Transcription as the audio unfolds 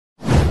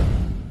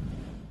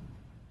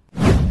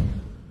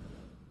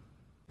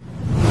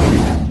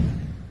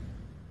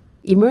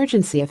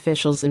Emergency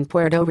officials in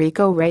Puerto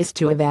Rico raced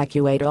to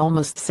evacuate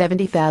almost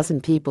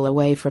 70,000 people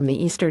away from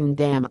the eastern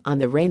dam on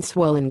the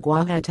rain-swollen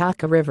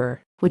Oaxaca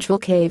River, which will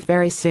cave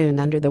very soon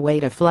under the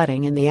weight of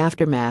flooding in the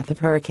aftermath of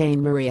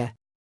Hurricane Maria.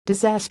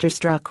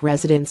 Disaster-struck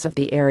residents of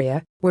the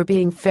area were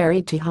being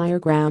ferried to higher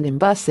ground in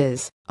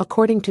buses,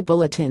 according to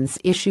bulletins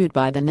issued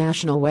by the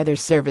National Weather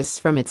Service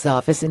from its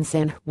office in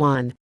San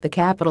Juan, the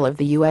capital of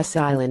the U.S.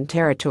 island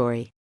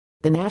territory.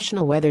 The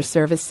National Weather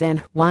Service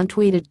San Juan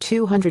tweeted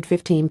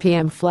 2:15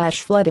 p.m.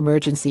 flash flood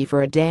emergency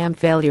for a dam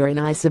failure in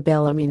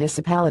Isabela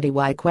Municipality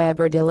y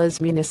Quebradillas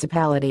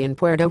Municipality in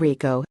Puerto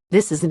Rico.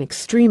 This is an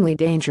extremely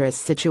dangerous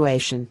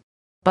situation.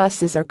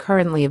 Buses are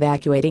currently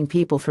evacuating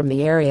people from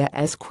the area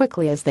as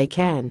quickly as they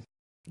can.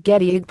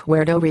 Getty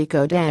Puerto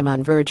Rico dam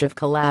on verge of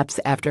collapse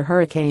after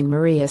Hurricane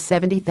Maria.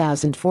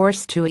 70,000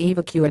 forced to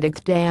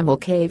evacuate. Dam will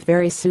cave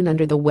very soon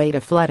under the weight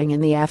of flooding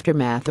in the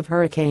aftermath of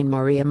Hurricane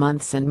Maria.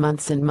 Months and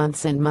months and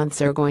months and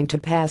months are going to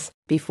pass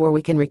before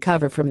we can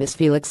recover from this.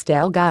 Felix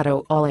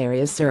Delgado. All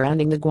areas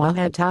surrounding the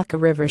Oaxaca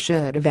River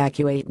should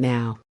evacuate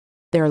now.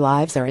 Their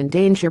lives are in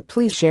danger.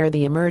 Please share.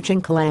 The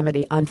emerging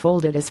calamity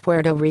unfolded as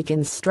Puerto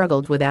Ricans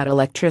struggled without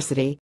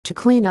electricity to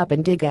clean up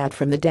and dig out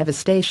from the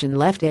devastation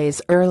left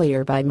days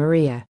earlier by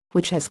Maria,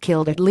 which has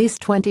killed at least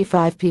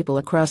 25 people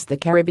across the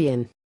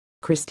Caribbean.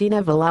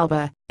 Cristina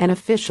Villalba, an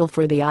official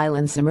for the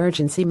island's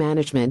emergency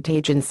management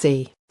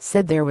agency,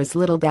 said there was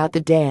little doubt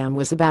the dam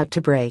was about to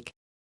break.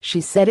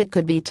 She said it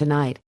could be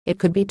tonight, it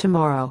could be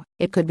tomorrow,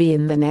 it could be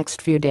in the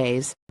next few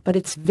days, but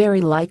it's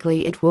very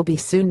likely it will be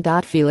soon.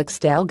 Felix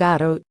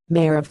Delgado,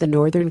 mayor of the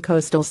northern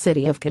coastal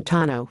city of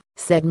Catano,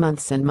 said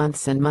months and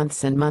months and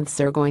months and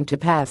months are going to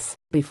pass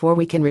before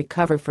we can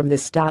recover from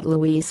this.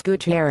 Luis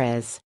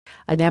Gutierrez,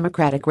 a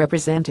Democratic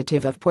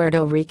representative of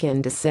Puerto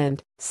Rican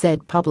descent,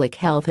 said public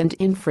health and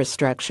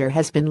infrastructure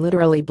has been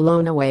literally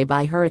blown away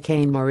by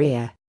Hurricane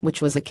Maria,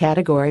 which was a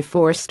Category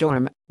 4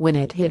 storm when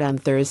it hit on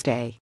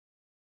Thursday.